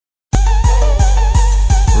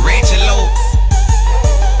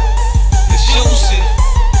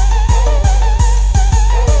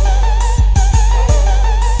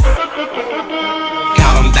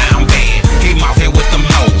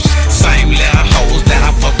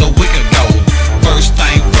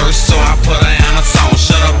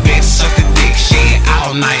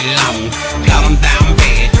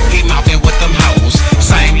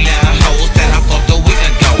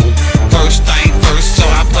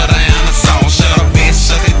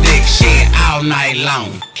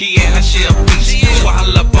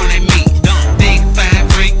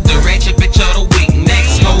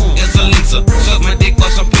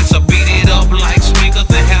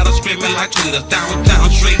niggas downtown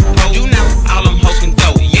street pole. You know all them hoes can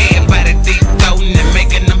go. Yeah, body deep throatin' and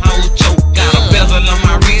making them hoes choke. Got a bezel on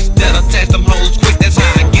my wrist that'll test them hoes quick. That's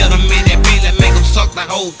how I get them in that bill and make them suck the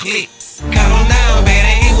whole clique. Caught him down bad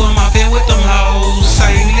and he was mopping with them hoes.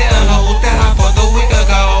 Same little hoes that I fucked a week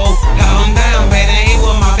ago. Caught him down bad and he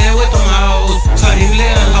was mopping with them hoes. Same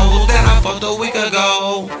little hoes that I fucked a week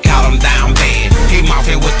ago. Caught him down bad, he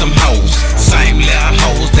mopping with them hoes. Same little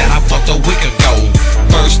hoes that I fucked a week ago.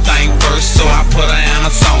 First thing first, so I put her in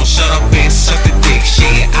a song. Shut up and suck the dick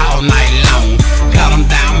shit all night long. Caught him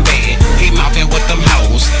down bad, he mopping with them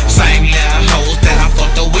hoes. Same little hoes that I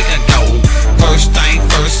fucked a week ago. First thing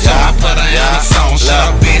first, so I put her in a song. Shut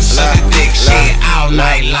up and suck the dick shit all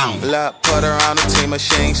night long. Look, put her on the team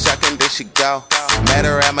machine, sucking, there she go. Met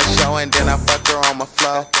her at my show and then I fucked her on my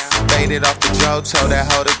flow. Faded off the dro, told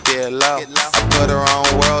that hoe to get low. I put her on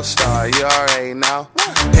World Star, you already know.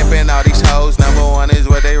 Pimpin' all these hoes, number one is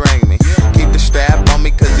where they rank me. Keep the strap on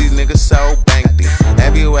me cause these niggas so banky.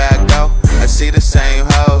 Everywhere I go, I see the same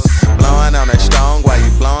hoes. Blowing on that strong while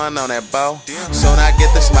you blowing on that bow. Soon I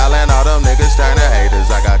get the smile and all them niggas turn to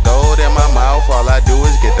haters. I got gold in my mouth, all I do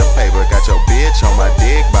is get the paper. Got your bitch on my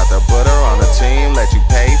dick, bout to put her on the team. Let you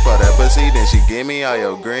pay for that pussy, then she give me all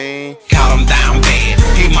your green. Caught him down bad,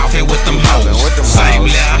 he mopping with them hoes. Same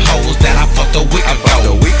little hoes that I fucked a week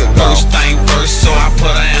ago. First thing first, so I put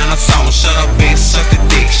her in a song. Shut up and suck the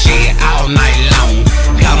dick shit all night long.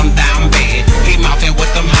 Caught him down bad, he mopping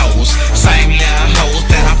with them hoes. Same little hoes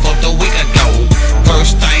that I fucked a week ago.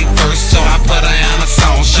 First thing first, so I put her in a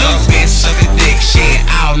song. Shut up and suck the dick shit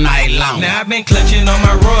all night long. Now I been clutching on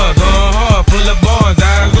my rod, going hard, full of bars,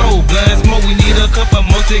 eyes low, blood smoke. We need a couple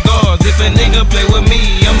more cigars. If a nigga play with me,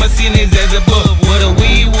 I'ma send his ass above. With a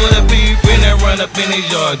weed, with a beef, finna run up in his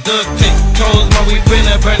yard. Duck tape, clothes, my we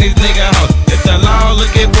finna burn this nigga house. If the law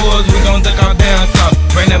looking for us, we gon' duck off down south.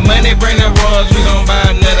 Bring the money, bring the rods, we gon' buy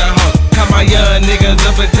another house. Call my young niggas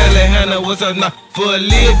up and tell the Hannah what's up now. For a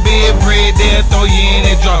little bit bread, they'll throw you in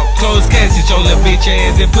that drop. Close casket, your little bitch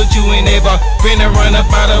ass and put you in that box. Finna run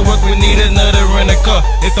up out of work, we need another rental car.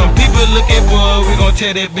 If some people looking for us, we gon'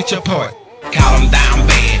 tear that bitch apart. Caught him down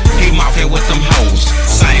bad, he mopping with them hoes.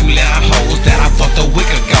 Same little hoes that I fucked a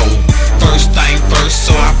week ago. First thing first,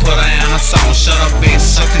 so I put her in a song. Shut up and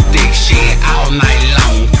suck the dick shit all night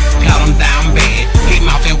long.